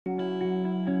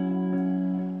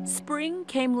Spring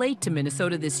came late to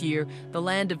Minnesota this year, the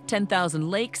land of 10,000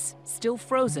 lakes, still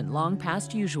frozen long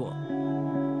past usual.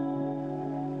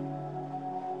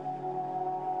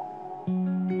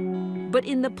 But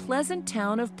in the pleasant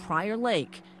town of Prior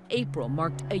Lake, April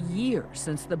marked a year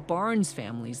since the Barnes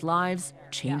family's lives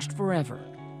changed forever.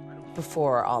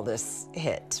 Before all this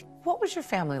hit, what was your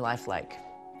family life like?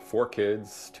 4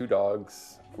 kids, 2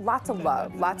 dogs. Lots of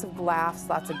love, lots of laughs,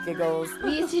 lots of giggles.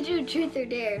 We used to do truth or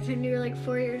dares when we were like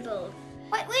 4 years old.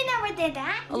 What? We never did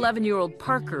that. 11-year-old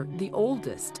Parker, the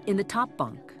oldest, in the top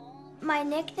bunk. My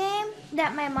nickname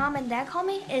that my mom and dad call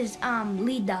me is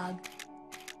lead dog.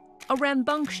 A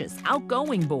rambunctious,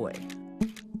 outgoing boy.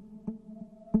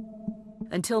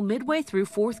 Until midway through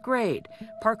 4th grade,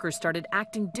 Parker started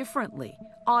acting differently.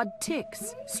 Odd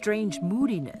tics, strange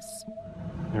moodiness.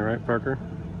 You all right, Parker?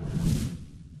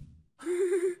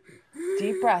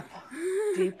 Deep breath,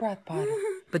 Potter.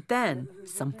 But then,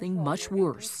 something much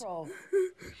worse.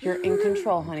 You're in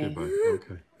control, honey. Okay, bud.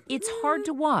 Okay. It's hard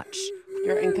to watch.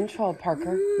 You're in control,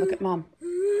 Parker. Look at Mom.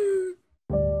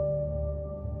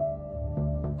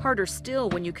 Harder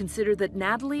still when you consider that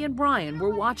Natalie and Brian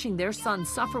were watching their son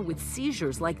suffer with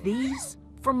seizures like these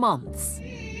for months. Are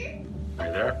you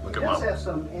there? Look at It does Mom. have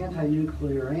some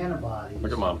anti-nuclear antibodies.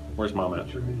 Look at Mom. Where's Mom at?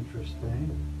 Which are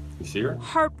interesting. You see her?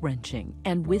 Heart-wrenching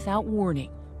and without warning.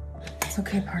 It's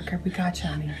okay, Parker. We got you,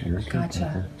 honey. You're okay,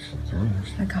 Gotcha. Parker.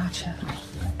 I gotcha.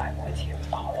 I'm with you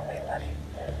all the way, buddy.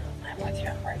 I'm with you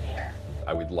right here.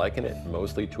 I would liken it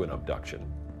mostly to an abduction.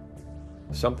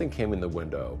 Something came in the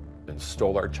window and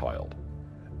stole our child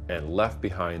and left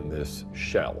behind this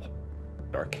shell.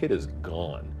 Our kid is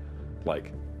gone.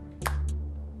 Like,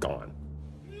 gone.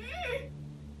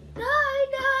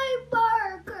 Die,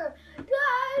 Parker! Die,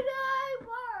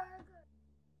 Parker!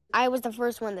 I was the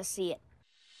first one to see it.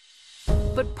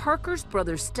 But Parker's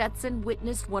brother Stetson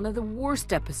witnessed one of the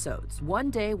worst episodes one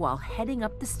day while heading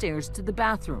up the stairs to the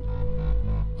bathroom.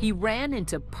 He ran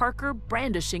into Parker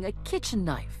brandishing a kitchen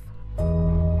knife.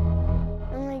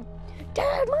 I'm like,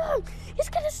 Dad, Mom, he's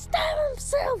gonna stab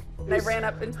himself! And I ran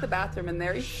up into the bathroom, and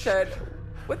there he stood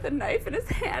with a knife in his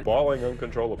hand. Bawling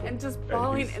uncontrollably. And just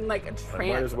bawling he's- in like a might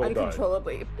trance as well die.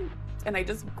 uncontrollably. And I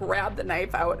just grabbed the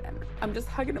knife out, and I'm just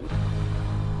hugging him.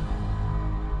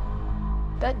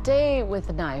 That day with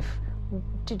the knife,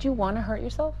 did you want to hurt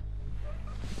yourself?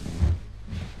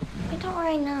 I don't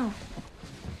right now.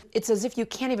 It's as if you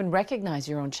can't even recognize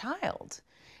your own child.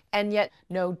 And yet,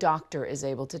 no doctor is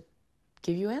able to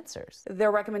give you answers.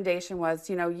 Their recommendation was,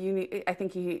 you know, I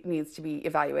think he needs to be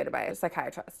evaluated by a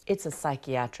psychiatrist. It's a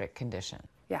psychiatric condition.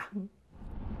 Yeah.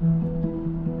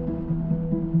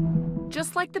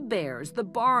 Just like the Bears, the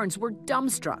Barnes were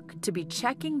dumbstruck to be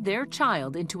checking their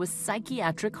child into a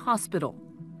psychiatric hospital.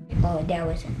 Oh, that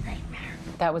was a nightmare.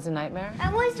 That was a nightmare?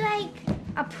 It was like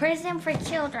a prison for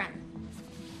children.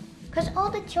 Because all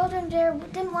the children there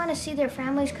didn't want to see their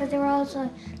families because they were also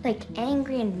like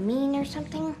angry and mean or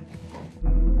something.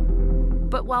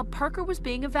 But while Parker was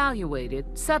being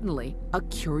evaluated, suddenly, a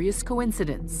curious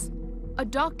coincidence. A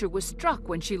doctor was struck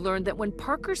when she learned that when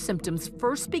Parker's symptoms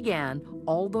first began,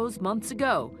 all those months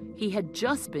ago, he had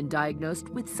just been diagnosed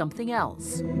with something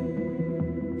else.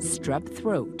 Strep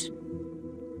throat.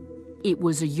 It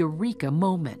was a eureka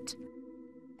moment.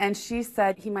 And she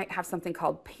said he might have something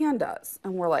called PANDAS.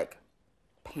 And we're like,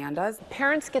 PANDAS?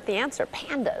 Parents get the answer,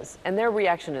 PANDAS, and their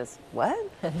reaction is, what?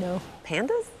 No.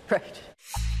 PANDAS? Right.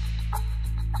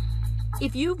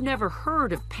 If you've never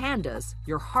heard of PANDAS,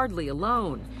 you're hardly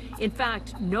alone. In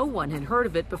fact, no one had heard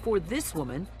of it before this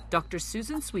woman, Dr.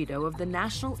 Susan Sweeto of the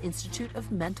National Institute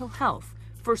of Mental Health,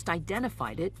 first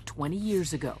identified it 20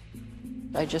 years ago.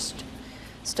 I just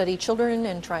study children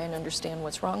and try and understand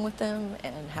what's wrong with them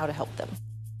and how to help them.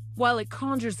 While it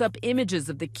conjures up images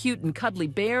of the cute and cuddly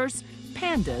bears,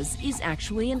 PANDAS is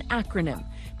actually an acronym,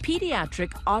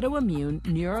 Pediatric Autoimmune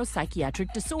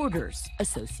Neuropsychiatric Disorders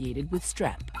associated with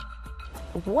strep.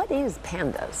 What is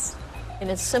PANDAS? In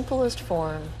its simplest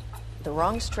form, the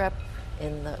wrong strep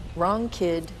in the wrong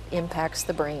kid impacts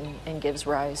the brain and gives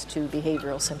rise to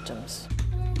behavioral symptoms.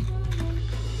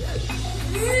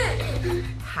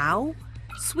 How?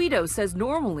 Sweeto says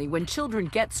normally when children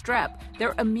get strep,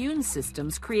 their immune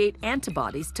systems create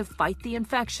antibodies to fight the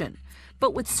infection.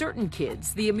 But with certain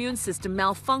kids, the immune system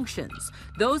malfunctions.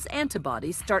 Those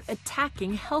antibodies start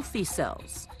attacking healthy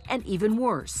cells. And even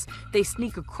worse, they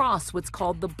sneak across what's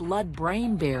called the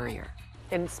blood-brain barrier.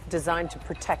 And it's designed to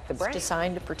protect the brain. It's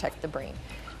designed to protect the brain.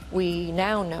 We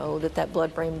now know that that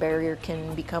blood-brain barrier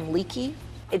can become leaky.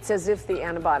 It's as if the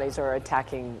antibodies are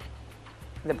attacking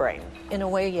the brain. In a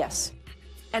way, yes.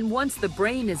 And once the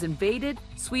brain is invaded,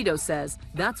 Sweeto says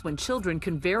that's when children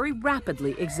can very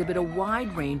rapidly exhibit a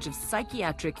wide range of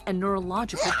psychiatric and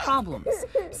neurological problems,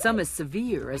 some as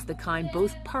severe as the kind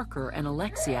both Parker and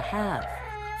Alexia have.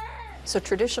 So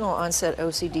traditional onset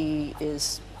OCD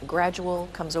is gradual,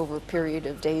 comes over a period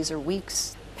of days or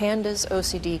weeks. PANDAS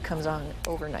OCD comes on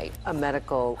overnight. A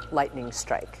medical lightning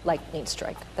strike. Lightning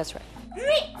strike, that's right.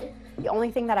 The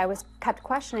only thing that I was kept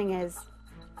questioning is,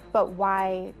 but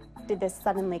why did this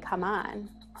suddenly come on?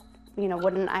 You know,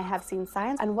 wouldn't I have seen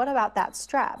signs? And what about that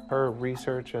strep? Her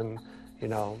research and, you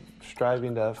know,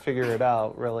 striving to figure it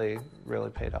out really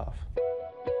paid off.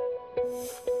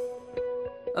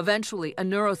 Eventually, a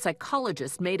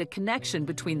neuropsychologist made a connection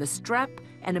between the strep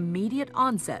and immediate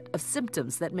onset of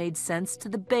symptoms that made sense to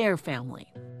the Bear family.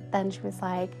 Then she was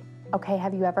like, okay,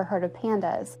 have you ever heard of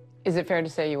PANDAS? Is it fair to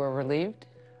say you were relieved?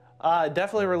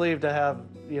 Definitely relieved to have,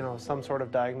 you know, some sort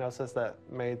of diagnosis that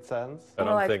made sense. And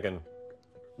Well, I'm thinking,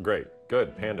 great,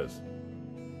 good, PANDAS.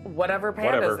 Whatever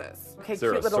PANDAS Whatever. is. Okay, Is there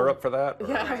a cute little- syrup for that? Or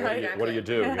Yeah, right. what do you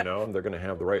do, you know? They're going to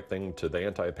have the right thing to the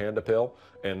anti-panda pill,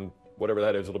 and whatever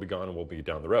that is, it'll be gone and we'll be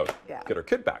down the road. Yeah. Get our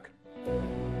kid back.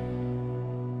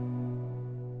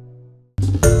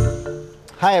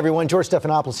 Hi everyone, George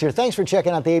Stephanopoulos here. Thanks for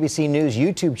checking out the ABC News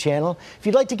YouTube channel. If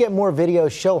you'd like to get more videos,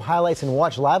 show highlights, and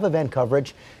watch live event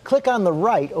coverage, click on the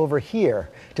right over here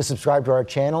to subscribe to our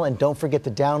channel, and don't forget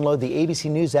to download the ABC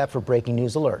News app for breaking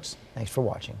news alerts. Thanks for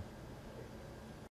watching.